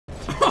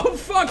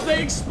fuck,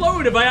 they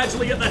explode if I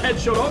actually get the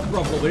headshot off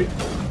properly.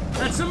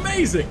 That's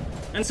amazing.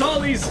 And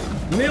Charlie's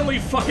nearly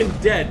fucking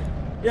dead.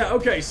 Yeah,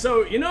 okay,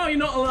 so, you know you're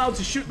not allowed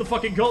to shoot the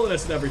fucking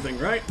colonists and everything,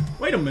 right?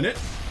 Wait a minute.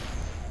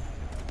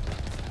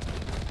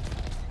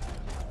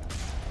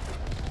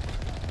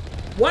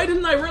 Why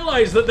didn't I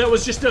realize that there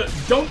was just a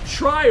don't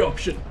try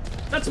option?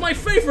 That's my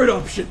favorite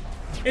option.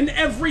 In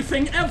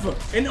everything ever.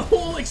 In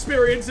all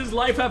experiences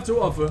life have to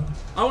offer.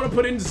 I want to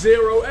put in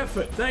 0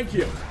 effort. Thank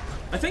you.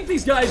 I think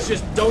these guys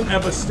just don't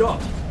ever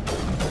stop.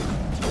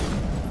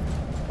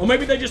 Or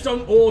maybe they just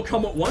don't all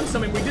come at once. I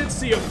mean, we did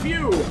see a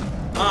few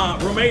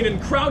remain in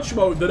crouch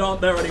mode that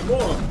aren't there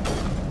anymore.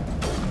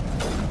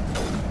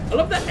 I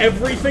love that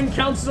everything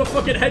counts as a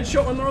fucking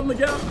headshot when they're on the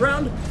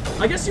ground.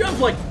 I guess you have,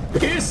 like,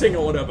 piercing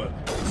or whatever.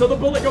 So the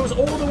bullet goes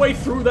all the way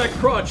through their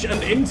crotch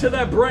and into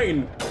their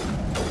brain.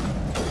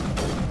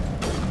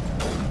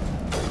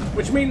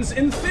 Which means,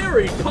 in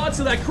theory, parts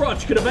of that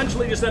crotch could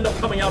eventually just end up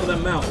coming out of their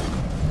mouth.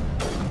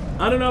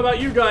 I don't know about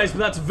you guys, but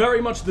that's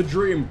very much the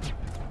dream.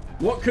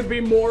 What could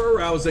be more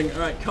arousing?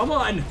 Alright, come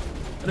on.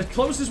 And as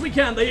close as we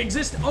can. They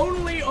exist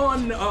only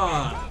on,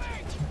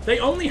 they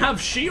only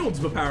have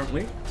shields,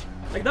 apparently.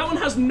 Like, that one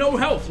has no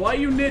health. Why are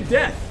you near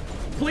death?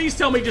 Please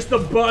tell me just the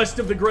burst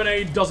of the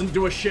grenade doesn't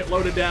do a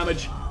shitload of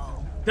damage.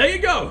 There you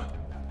go.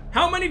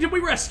 How many did we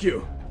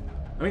rescue?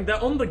 I mean,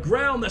 they're on the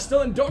ground. They're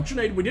still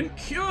indoctrinated. We didn't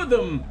cure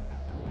them.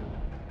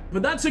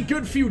 But that's a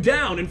good few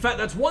down. In fact,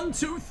 that's 1,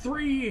 2,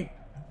 3...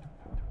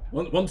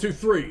 1, 2,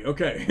 3.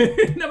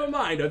 Okay. Never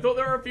mind. I thought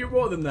there were a few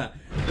more than that.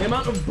 The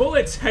amount of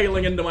bullets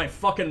hailing into my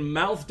fucking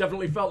mouth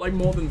definitely felt like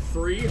more than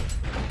 3.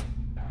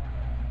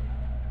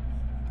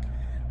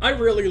 I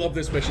really love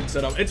this mission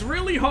setup. It's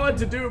really hard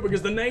to do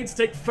because the nades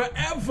take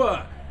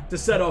forever to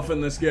set off in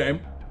this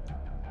game.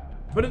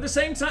 But at the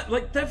same time,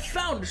 like, they've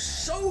found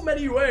so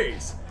many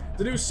ways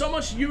to do so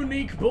much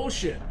unique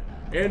bullshit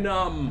in,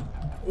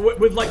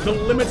 with like, the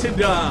limited,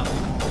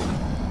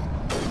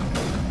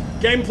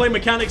 gameplay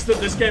mechanics that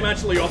this game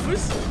actually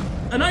offers.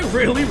 And I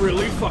really,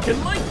 really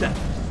fucking like that.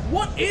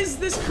 What is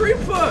this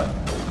creeper?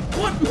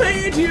 What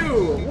made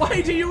you?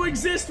 Why do you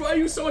exist? Why are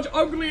you so much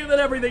uglier than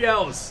everything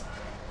else?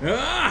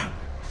 Ah!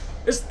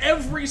 Just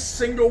every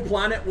single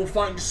planet will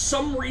find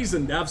some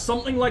reason to have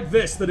something like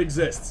this that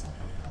exists.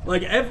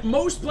 Like,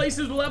 most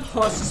places will have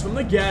husks from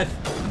the Geth.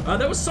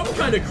 There was some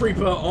kind of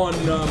creeper on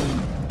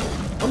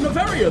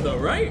Noveria, though,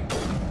 right?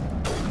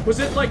 Was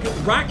it, like,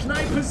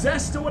 Rachni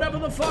possessed or whatever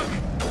the fuck?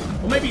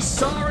 Or maybe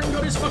Sauron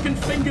got his fucking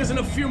fingers in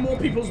a few more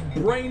people's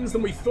brains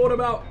than we thought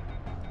about.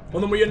 Or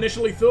than we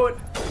initially thought.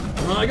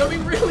 I gotta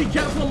be really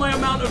careful on my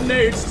amount of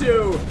nades,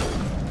 too.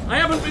 I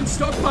haven't been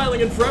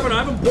stockpiling in forever, and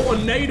I haven't bought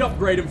a nade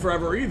upgrade in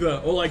forever,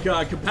 either. Or, like,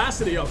 a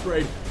capacity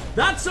upgrade.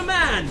 That's a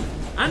man!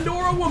 And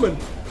or a woman.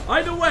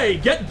 Either way,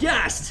 get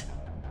gassed!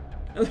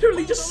 I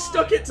literally just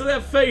stuck it to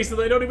their face and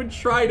they don't even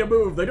try to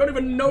move. They don't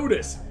even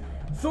notice.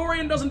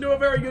 Thorian doesn't do a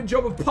very good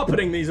job of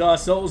puppeting these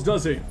arseholes,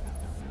 does he?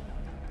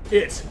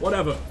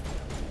 Whatever.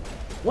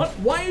 What?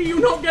 Why are you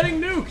not getting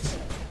nuked?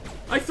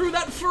 I threw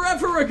that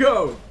forever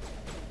ago!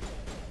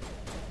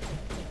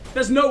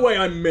 There's no way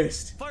I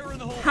missed.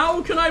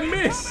 How can I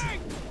miss?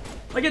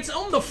 Like, it's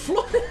on the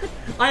floor.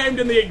 I aimed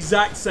in the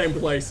exact same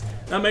place.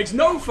 That makes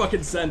no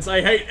fucking sense.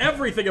 I hate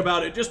everything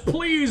about it. Just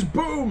please,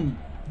 boom!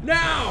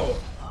 Now!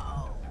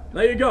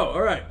 There you go,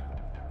 alright.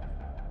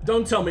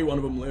 Don't tell me one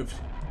of them lived.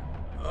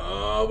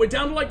 We're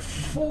down to like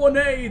 4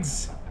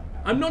 nades.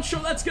 I'm not sure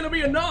that's gonna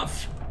be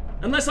enough.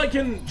 Unless I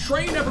can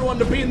train everyone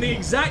to be in the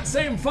exact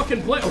same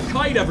fucking place. Or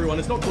kite everyone,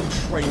 it's not called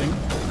training.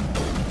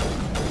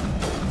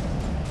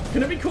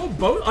 Can it be called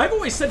both? I've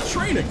always said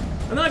training.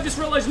 And then I've just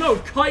realized, no,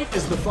 kite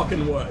is the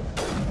fucking word.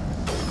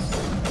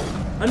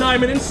 And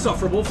I'm an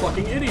insufferable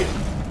fucking idiot.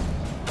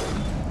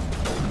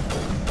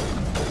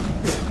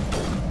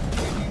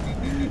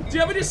 Do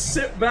you ever just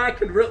sit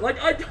back and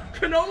like, I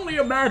can only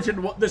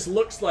imagine what this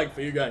looks like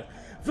for you guys.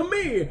 For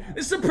me,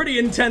 this is a pretty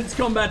intense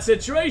combat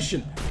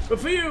situation. But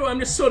for you, I'm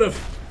just sort of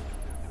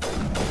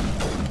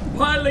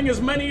piling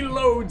as many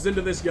loads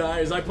into this guy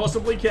as I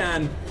possibly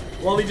can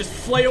while he just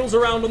flails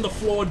around on the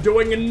floor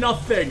doing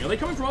nothing. Are they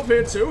coming from up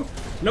here too?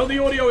 No,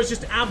 the audio is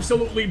just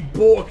absolutely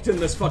balked in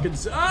this fucking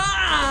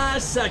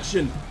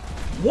section.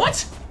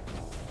 What?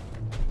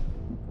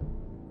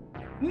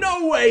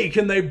 No way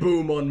can they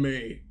boom on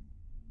me.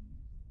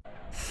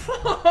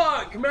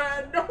 Fuck,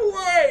 man, no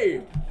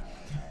way.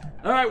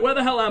 Alright, where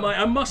the hell am I?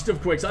 I must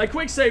have I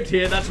quick saved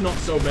here, that's not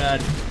so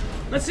bad.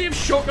 Let's see if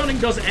shotgunning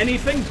does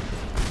anything.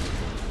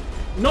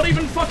 Not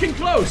even fucking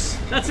close.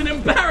 That's an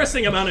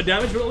embarrassing amount of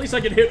damage, but at least I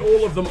can hit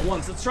all of them at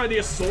once. Let's try the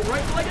assault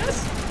rifle, I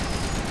guess.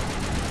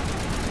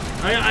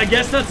 I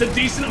guess that's a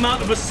decent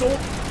amount of assault,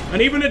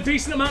 and even a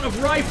decent amount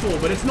of rifle,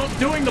 but it's not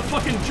doing the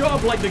fucking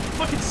job like the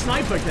fucking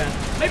sniper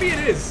can. Maybe it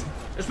is.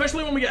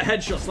 Especially when we get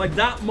headshots, like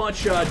that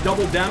much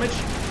double damage.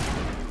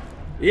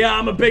 Yeah,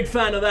 I'm a big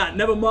fan of that.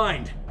 Never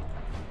mind.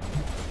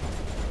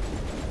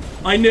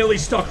 I nearly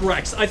stuck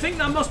Rex. I think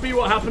that must be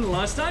what happened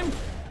last time.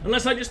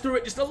 Unless I just threw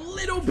it just a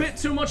little bit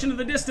too much into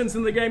the distance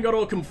and the game got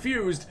all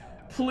confused.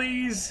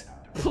 Please,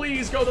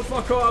 please go the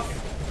fuck off.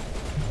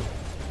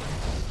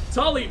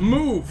 Tolly,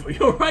 move.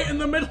 You're right in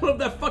the middle of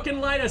their fucking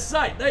line of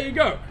sight. There you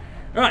go.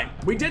 Alright,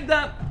 we did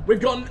that.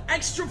 We've got an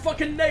extra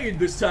fucking nade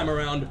this time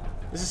around.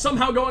 This is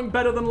somehow going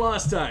better than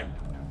last time.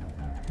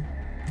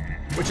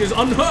 Which is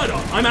unheard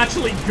of. I'm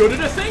actually good at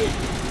a thing?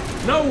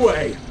 No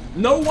way.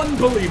 No one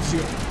believes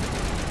you.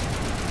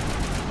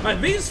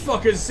 Alright, these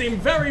fuckers seem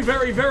very,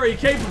 very, very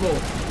capable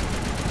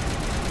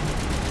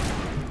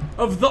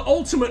of the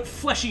ultimate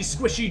fleshy,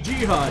 squishy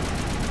jihad.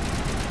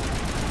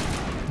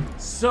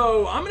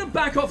 So, I'm gonna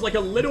back off like a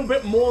little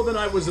bit more than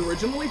I was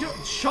originally doing.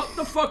 Shut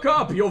the fuck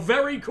up. You're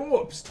very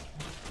corpsed.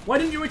 Why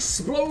didn't you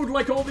explode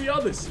like all the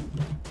others?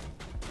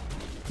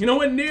 You're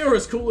nowhere near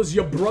as cool as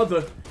your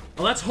brother.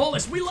 Oh, that's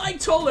Hollis. We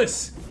liked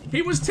Hollis.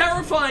 He was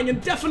terrifying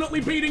and definitely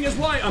beating his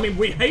wife. I mean,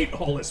 we hate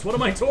Hollis. What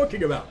am I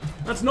talking about?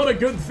 That's not a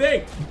good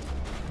thing.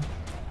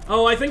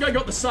 Oh, I think I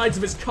got the sides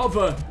of his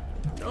cover.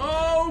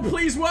 Oh,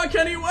 please work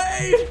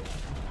anyway.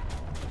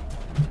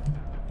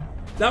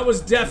 That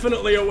was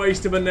definitely a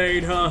waste of a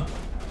nade, huh?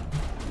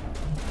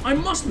 I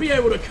must be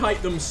able to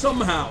kite them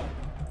somehow.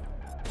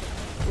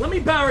 Let me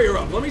barrier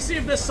up. Let me see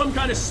if there's some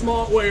kind of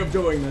smart way of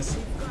doing this.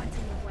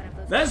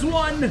 There's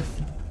one.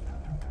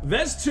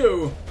 There's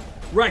two.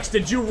 Rex,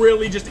 did you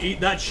really just eat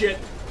that shit?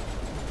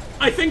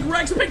 I think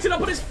Rex picked it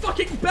up on his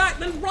fucking back,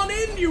 then run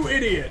in, you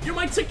idiot. You're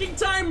my ticking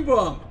time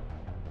bomb.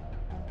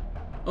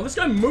 Oh, this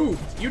guy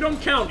moved. You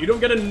don't count. You don't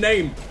get a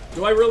name.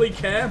 Do I really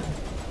care?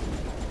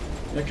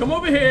 Now come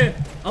over here.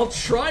 I'll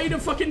try to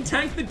fucking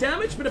tank the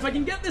damage, but if I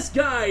can get this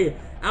guy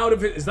out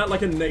of it... Is that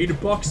like a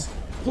nade box?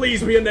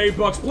 Please be a nade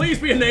box. Please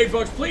be a nade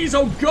box. Please,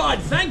 oh god,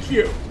 thank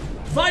you.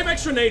 5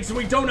 extra nades so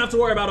we don't have to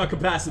worry about our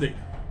capacity.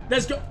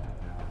 There's go...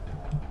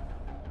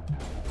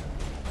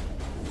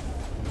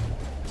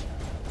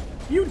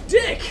 You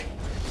dick!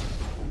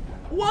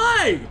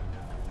 Why?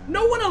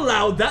 No one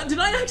allowed that. Did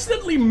I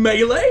accidentally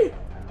melee?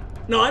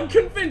 No, I'm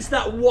convinced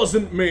that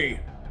wasn't me.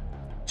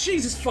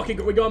 Jesus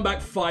fucking... We're going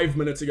back 5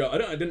 minutes ago.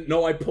 I didn't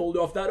know I pulled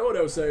off that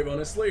autosave,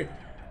 honestly.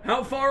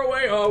 How far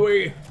away are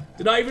we?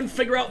 Did I even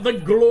figure out the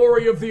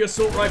glory of the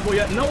assault rifle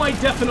yet? No, I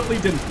definitely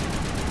didn't.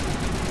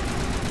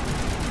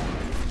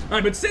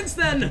 Alright, but since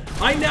then,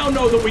 I now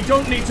know that we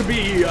don't need to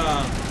be,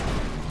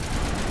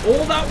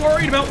 all that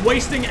worried about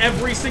wasting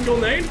every single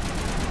nade.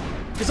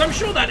 Because I'm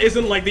sure that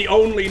isn't, like, the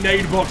only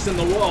nade box in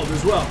the world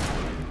as well.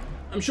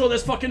 I'm sure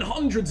there's fucking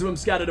hundreds of them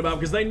scattered about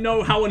because they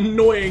know how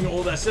annoying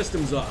all their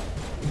systems are.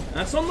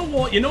 That's on the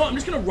wall. You know what? I'm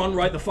just gonna run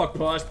right the fuck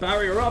past,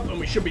 barrier up, and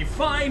we should be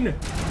fine.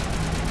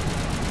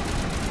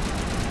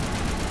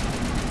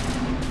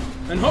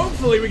 And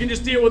hopefully we can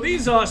just deal with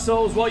these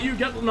arseholes while you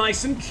get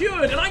nice and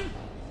cured. And I'm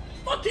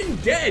fucking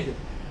dead.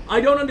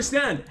 I don't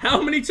understand.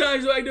 How many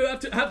times do I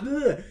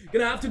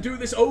gonna have to do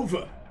this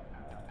over?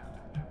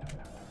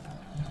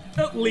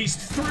 At least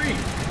 3.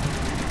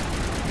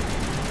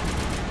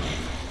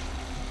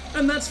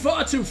 And that's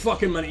far too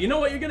fucking many. You know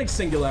what? You're getting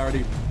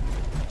singularity.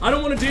 I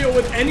don't want to deal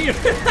with any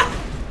of it.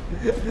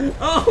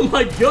 Oh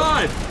my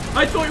god.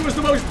 I thought he was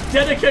the most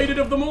dedicated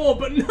of them all,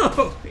 but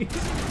no. He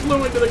just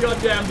flew into the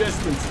goddamn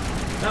distance.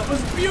 That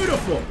was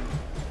beautiful.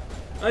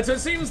 So it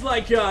seems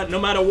like, no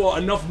matter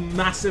what, enough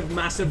massive,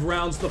 massive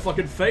rounds to the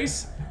fucking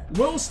face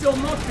will still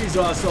knock these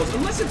arseholes.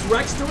 Unless it's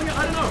Rex doing it,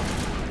 I don't know.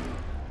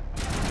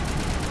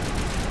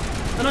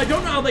 And I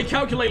don't know how they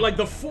calculate, like,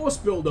 the force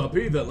build-up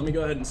either. Let me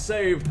go ahead and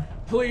save.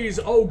 Please,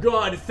 oh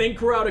god, think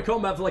we're out of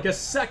combat for like a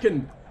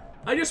second.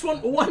 I just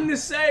want one to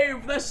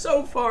save. They're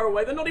so far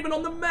away. They're not even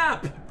on the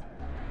map.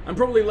 I'm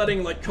probably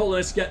letting, like,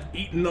 colonists get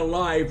eaten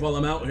alive while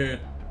I'm out here.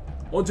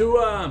 Or do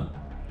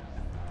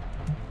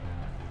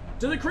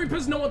the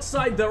creepers know what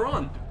side they're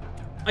on?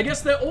 I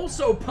guess they're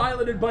also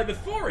piloted by the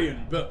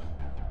Thorian, but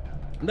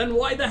then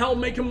why the hell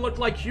make them look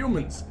like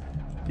humans?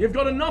 You've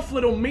got enough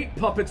little meat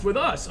puppets with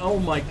us. Oh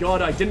my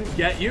god, I didn't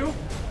get you?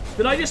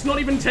 Did I just not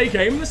even take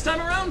aim this time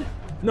around?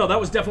 No, that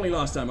was definitely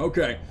last time.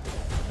 Okay.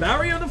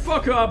 Barrier the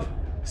fuck up.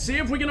 See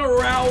if we can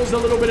arouse a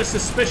little bit of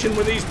suspicion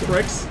with these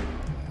pricks.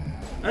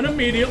 And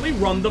immediately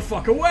run the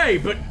fuck away.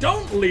 But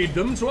don't lead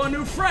them to our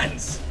new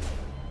friends.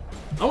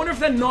 I wonder if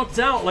they're knocked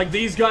out, like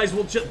these guys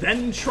will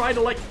then try to,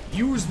 like,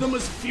 use them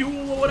as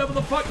fuel or whatever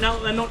the fuck, now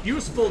that they're not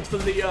useful for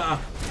the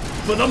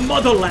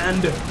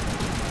motherland.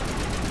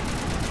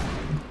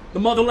 The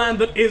motherland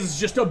that is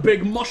just a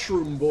big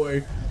mushroom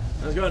boy.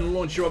 Let's go ahead and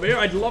launch you over here.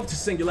 I'd love to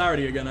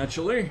singularity again,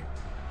 actually.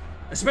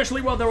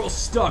 Especially while they're all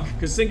stuck,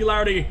 because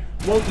singularity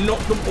won't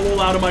knock them all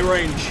out of my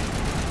range.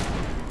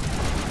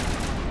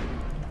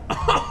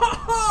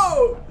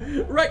 Oh!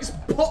 Rex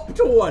popped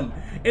one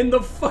in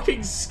the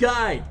fucking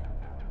sky.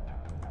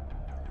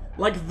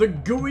 Like the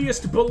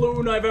gooeyest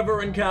balloon I've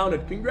ever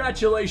encountered.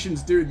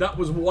 Congratulations, dude. That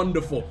was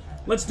wonderful.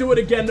 Let's do it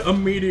again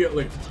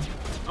immediately.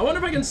 I wonder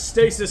if I can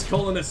stasis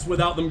colonists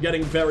without them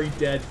getting very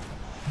dead.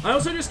 I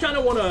also just kind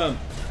of want to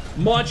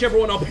march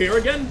everyone up here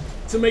again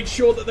to make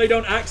sure that they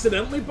don't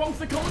accidentally bonk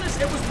the colonists.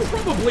 It was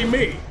probably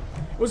me.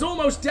 It was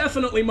almost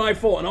definitely my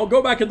fault, and I'll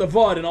go back in the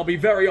VOD and I'll be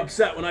very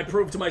upset when I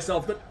prove to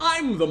myself that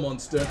I'm the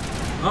monster.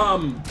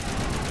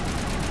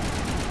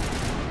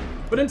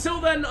 But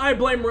until then, I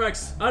blame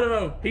Rex. I don't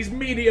know. He's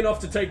meaty enough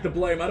to take the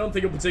blame. I don't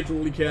think he'll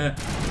particularly care.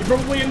 He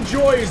probably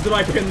enjoys that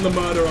I pin the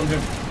murder on him.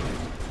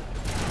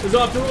 Because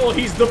after all,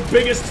 he's the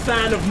biggest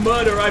fan of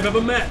murder I've ever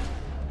met.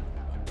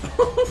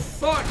 Oh,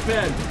 fuck,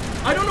 man.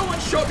 I don't know what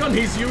shotgun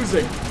he's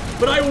using,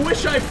 but I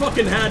wish I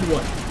fucking had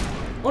one.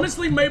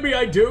 Honestly, maybe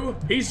I do.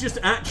 He's just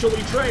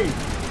actually trained.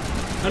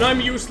 And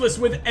I'm useless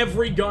with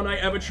every gun I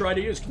ever try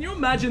to use. Can you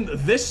imagine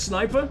this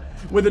sniper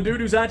with a dude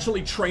who's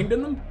actually trained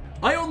in them?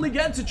 I only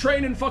get to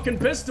train in fucking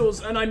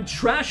pistols, and I'm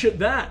trash at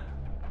that.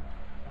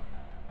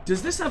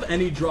 Does this have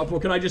any drop, or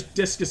can I just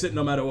discus it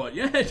no matter what?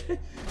 Yeah,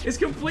 it's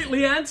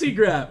completely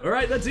anti-grab.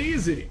 Alright, that's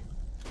easy.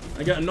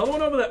 I got another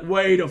one over that.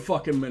 Wait a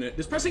fucking minute.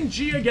 Does pressing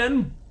G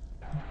again?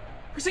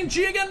 Pressing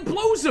G again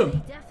blows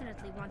him!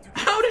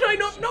 How did I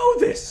not know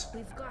this?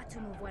 We've got to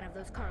move one of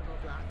those cargo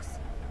blocks.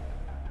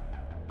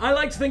 I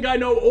like to think I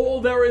know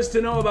all there is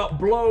to know about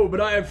blow,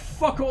 but I have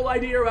fuck all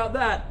idea about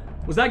that.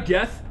 Was that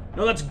Geth?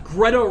 No, that's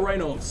Greta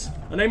Reynolds.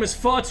 Her name is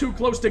far too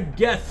close to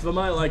Geth for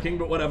my liking,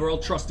 but whatever, I'll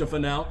trust her for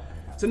now.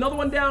 It's another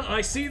one down.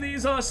 I see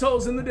these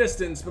assholes in the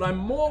distance, but I'm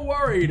more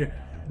worried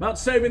about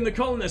saving the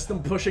colonists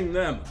than pushing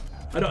them.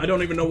 I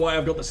don't even know why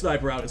I've got the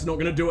sniper out. It's not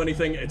gonna do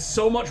anything. It's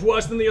so much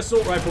worse than the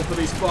assault rifle for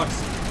these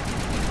fucks.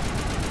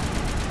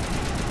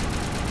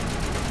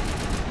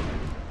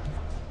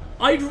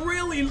 I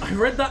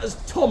read that as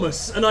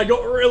Thomas, and I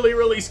got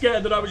really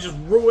scared that I was just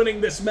ruining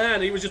this man.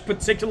 He was just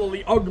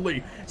particularly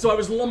ugly, so I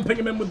was lumping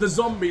him in with the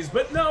zombies.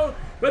 But no,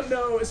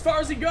 as far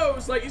as he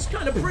goes, like, he's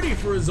kind of pretty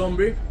for a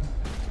zombie.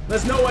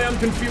 There's no way I'm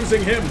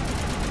confusing him.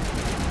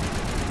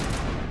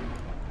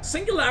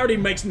 Singularity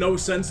makes no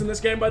sense in this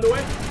game, by the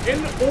way.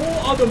 In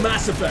all other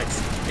Mass Effects,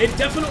 it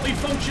definitely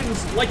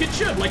functions like it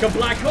should, like a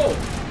black hole.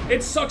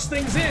 It sucks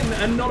things in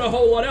and not a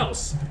whole lot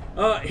else.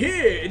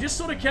 Here, it just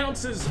sort of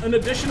counts as an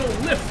additional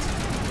lift.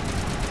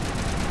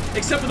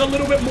 Except with a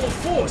little bit more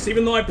force,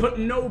 even though I put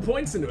no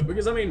points into it.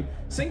 Because, I mean,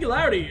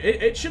 Singularity,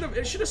 it should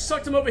have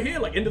sucked him over here,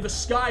 like into the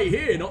sky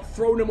here, not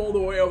thrown him all the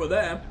way over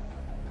there.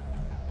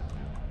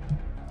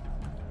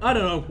 I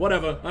don't know,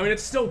 whatever. I mean,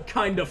 it's still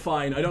kind of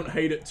fine. I don't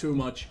hate it too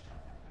much.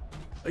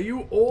 Are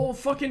you all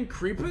fucking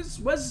creepers?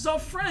 Where's our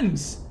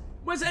friends?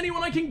 Where's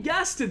anyone I can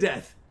gas to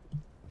death?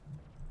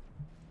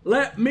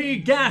 Let me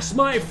gas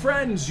my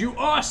friends, you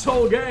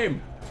asshole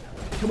game!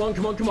 Come on,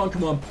 come on, come on,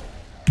 come on.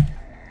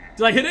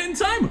 Did I hit it in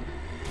time?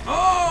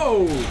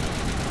 Oh!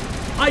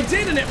 I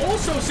did, and it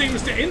also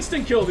seems to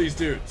instant kill these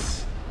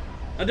dudes.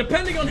 And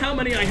depending on how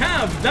many I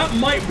have, that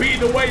might be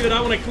the way that I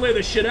want to clear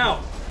this shit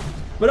out.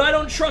 But I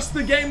don't trust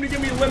the game to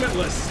give me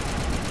limitless.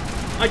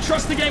 I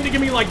trust the game to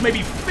give me like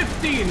maybe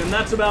 15, and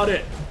that's about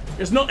it.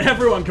 Because not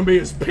everyone can be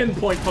as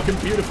pinpoint fucking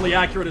beautifully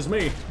accurate as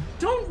me.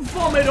 Don't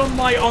vomit on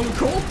my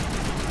uncle!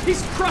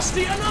 He's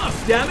crusty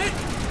enough, damn it!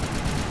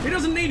 He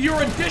doesn't need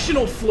your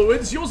additional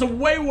fluids. Yours are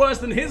way worse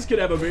than his could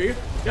ever be.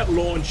 Get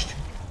launched.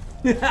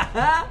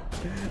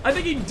 I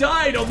think he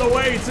died on the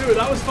way, too.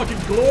 That was fucking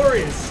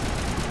glorious.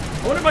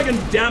 I wonder if I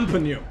can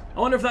dampen you.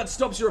 I wonder if that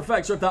stops your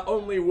effects or if that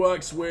only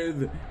works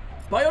with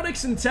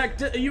biotics and tech.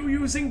 Are you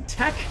using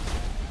tech?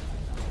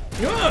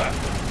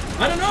 Ugh.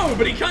 I don't know,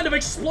 but he kind of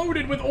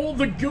exploded with all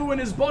the goo in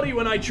his body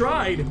when I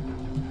tried.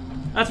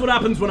 That's what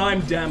happens when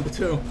I'm damp,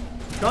 too.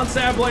 Can't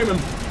say I blame him.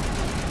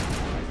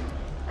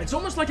 It's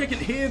almost like I can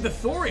hear the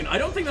thorian. I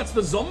don't think that's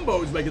the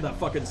zombos making that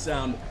fucking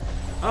sound.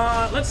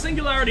 Let's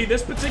Singularity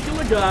this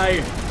particular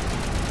guy.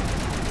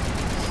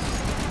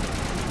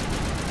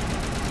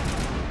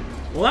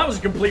 Well, that was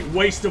a complete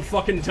waste of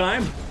fucking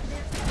time.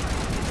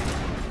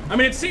 I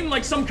mean, it seemed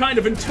like some kind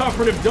of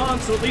interpretive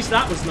dance, so at least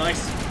that was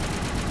nice.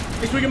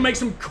 At least we can make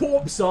some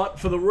corpse art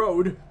for the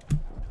road.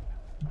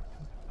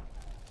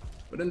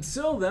 But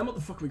until then, what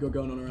the fuck we got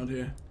going on around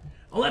here?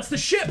 Oh, that's the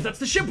ship! That's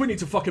the ship we need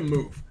to fucking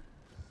move!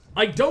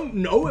 I don't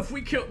know if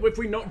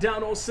we knock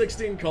down all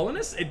 16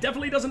 colonists. It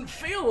definitely doesn't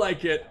feel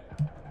like it.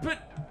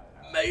 But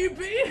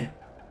maybe?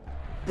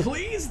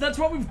 Please? That's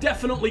what we've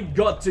definitely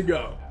got to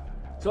go.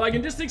 So I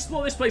can just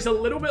explore this place a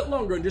little bit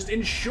longer and just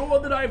ensure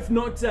that I've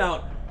knocked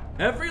out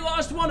every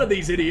last one of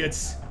these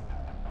idiots.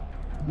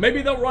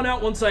 Maybe they'll run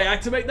out once I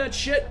activate that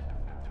shit.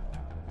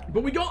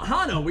 But we got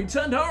Hana. We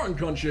turned her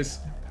unconscious.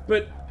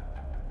 But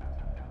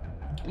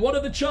what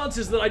are the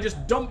chances that I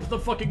just dump the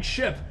fucking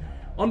ship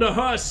onto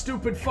her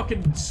stupid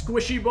fucking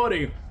squishy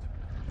body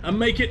and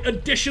make it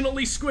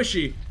additionally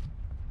squishy?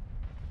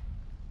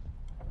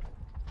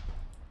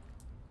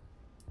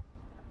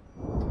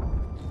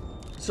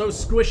 So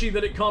squishy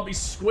that it can't be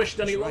squished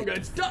any longer.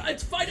 It's done.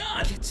 It's fine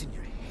on. It's in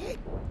your head.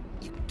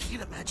 You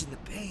can't imagine the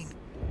pain.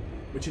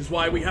 Which is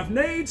why we have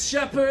nades,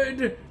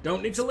 Shepard.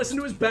 Don't need to listen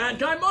to his bad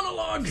guy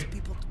monologue.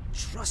 People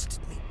trusted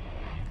me.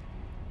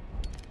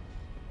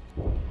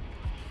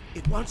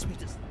 It wants me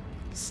to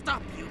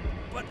stop you,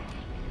 but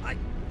I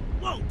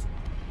won't.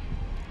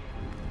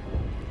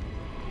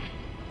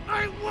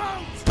 I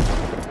won't!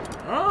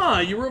 Ah,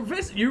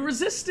 you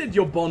resisted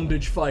your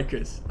bondage,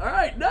 Fikers.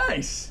 Alright,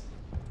 nice.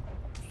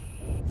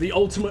 The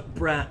ultimate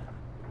brat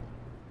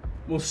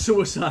will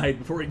suicide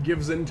before he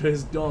gives in to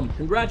his dom.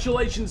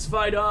 Congratulations,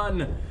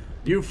 Fidon.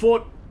 You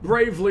fought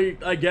bravely,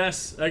 I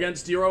guess,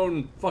 against your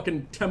own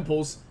fucking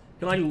temples.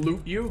 Can I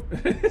loot you?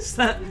 Is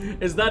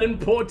that in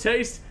poor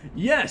taste?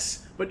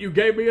 Yes, but you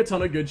gave me a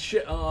ton of good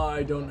shit. Oh,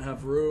 I don't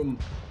have room.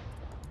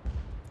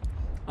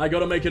 I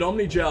gotta make it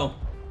Omnigel.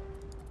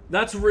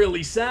 That's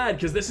really sad,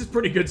 because this is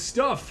pretty good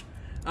stuff.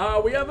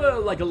 We have a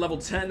level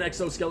 10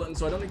 exoskeleton,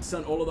 so I don't need to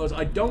send all of those.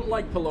 I don't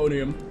like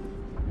polonium.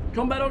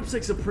 Combat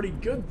optics are pretty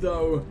good,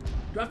 though.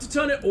 Do I have to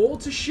turn it all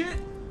to shit?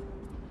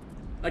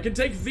 I can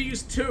take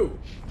these too.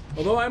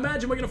 Although I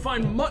imagine we're gonna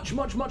find much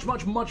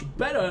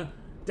better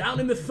down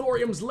in the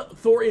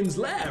Thorium's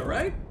lair,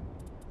 right?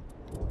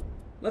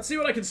 Let's see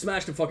what I can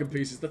smash to fucking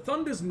pieces. The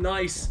Thunder's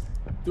nice.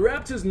 The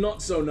Raptor's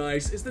not so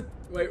nice. Is the...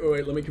 Wait,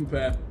 let me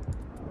compare.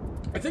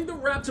 I think the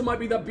Raptor might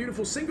be that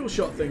beautiful single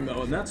shot thing,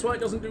 though, and that's why it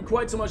doesn't do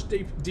quite so much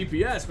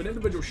DPS, but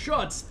individual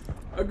shots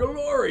are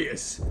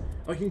glorious.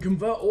 I can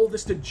convert all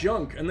this to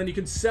junk, and then you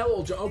can sell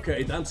all junk.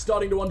 Okay, I'm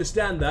starting to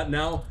understand that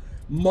now.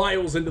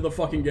 Miles into the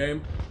fucking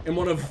game, in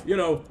one of, you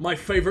know, my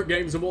favorite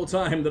games of all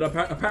time that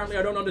apparently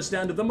I don't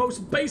understand the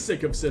most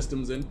basic of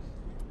systems in.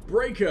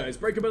 Breaker. Is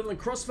Breaker better than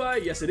Crossfire?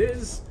 Yes, it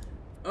is.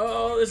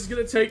 Oh, this is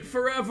gonna take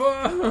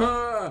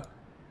forever.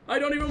 I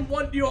don't even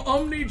want your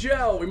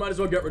Omnigel. We might as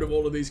well get rid of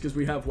all of these because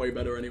we have way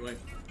better anyway.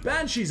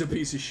 Banshee's a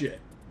piece of shit.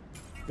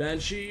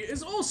 Banshee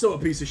is also a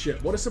piece of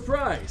shit. What a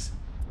surprise.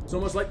 It's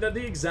almost like they're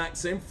the exact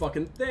same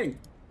fucking thing.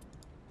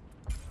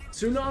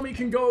 Tsunami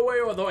can go away,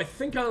 although I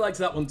think I liked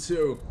that one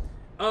too.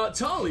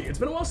 Tali, it's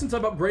been a while since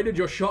I've upgraded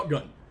your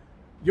shotgun.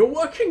 You're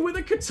working with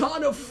a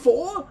Katana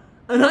 4?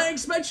 And I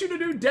expect you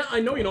to do I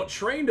know you're not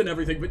trained and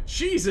everything, but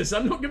Jesus,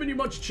 I'm not giving you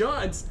much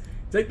chance.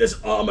 Take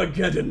this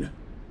Armageddon,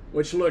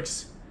 which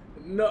looks...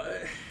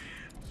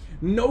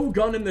 No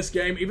gun in this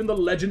game, even the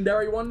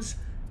legendary ones,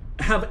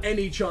 have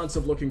any chance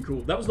of looking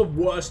cool. That was the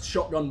worst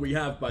shotgun we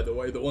have, by the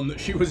way, the one that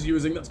she was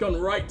using. That's gone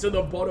right to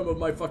the bottom of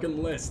my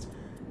fucking list.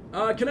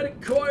 Kinetic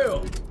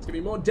coil. It's gonna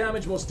be more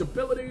damage, more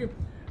stability.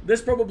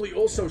 This probably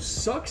also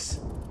sucks.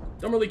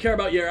 Don't really care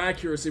about your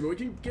accuracy, but we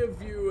can give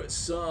you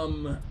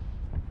some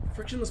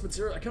frictionless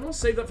material. I kind of want to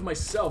save that for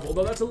myself,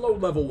 although that's a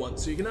low-level one,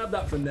 so you can have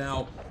that for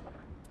now.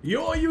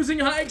 You're using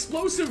high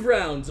explosive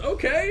rounds.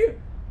 Okay.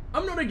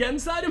 I'm not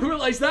against that. I didn't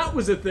realize that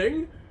was a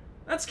thing.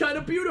 That's kind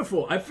of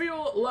beautiful. I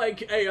feel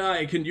like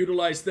AI can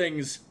utilize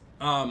things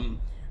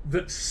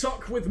that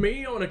suck with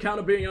me on account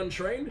of being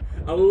untrained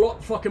a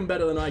lot fucking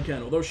better than I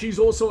can. Although she's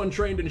also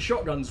untrained in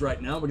shotguns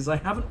right now because I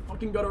haven't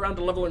fucking got around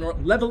to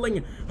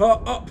leveling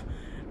her up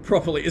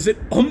properly. Is it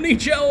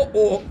Omnigel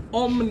or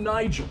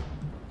Omnigel?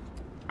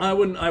 I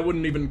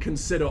wouldn't even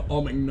consider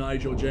Omming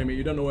Nigel, Jamie.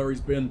 You don't know where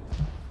he's been.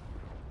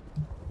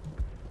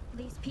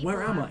 These people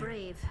where am are I?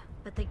 brave,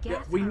 but the Yeah,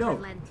 gas we are know.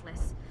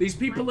 relentless. These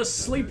people Like are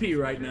sleepy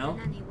right better now.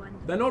 than anyone.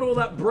 They're not all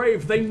that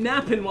brave. They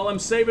napping while I'm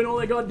saving all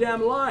their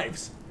goddamn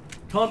lives.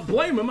 Can't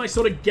blame them. I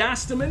sort of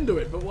gassed them into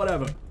it, but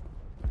whatever.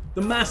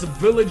 The massive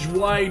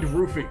village-wide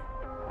roofie.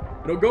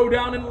 It'll go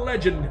down in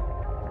legend.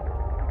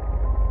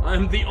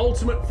 I'm the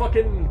ultimate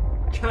fucking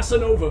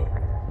Casanova.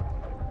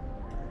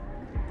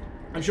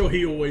 I'm sure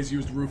he always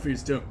used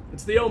roofies too.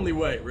 It's the only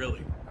way,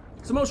 really.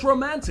 It's the most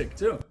romantic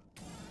too.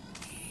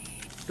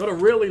 Gotta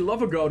really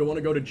love a girl to want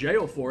to go to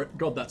jail for it.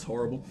 God, that's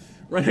horrible.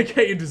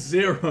 Renegade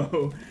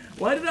 0.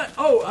 Why did I...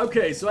 Oh,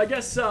 okay, so I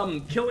guess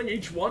killing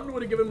each one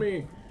would have given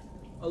me...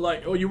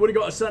 or you would have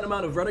got a certain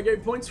amount of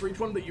renegade points for each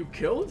one that you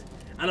killed.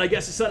 And I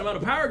guess a certain amount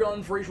of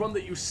paragon for each one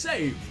that you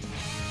saved.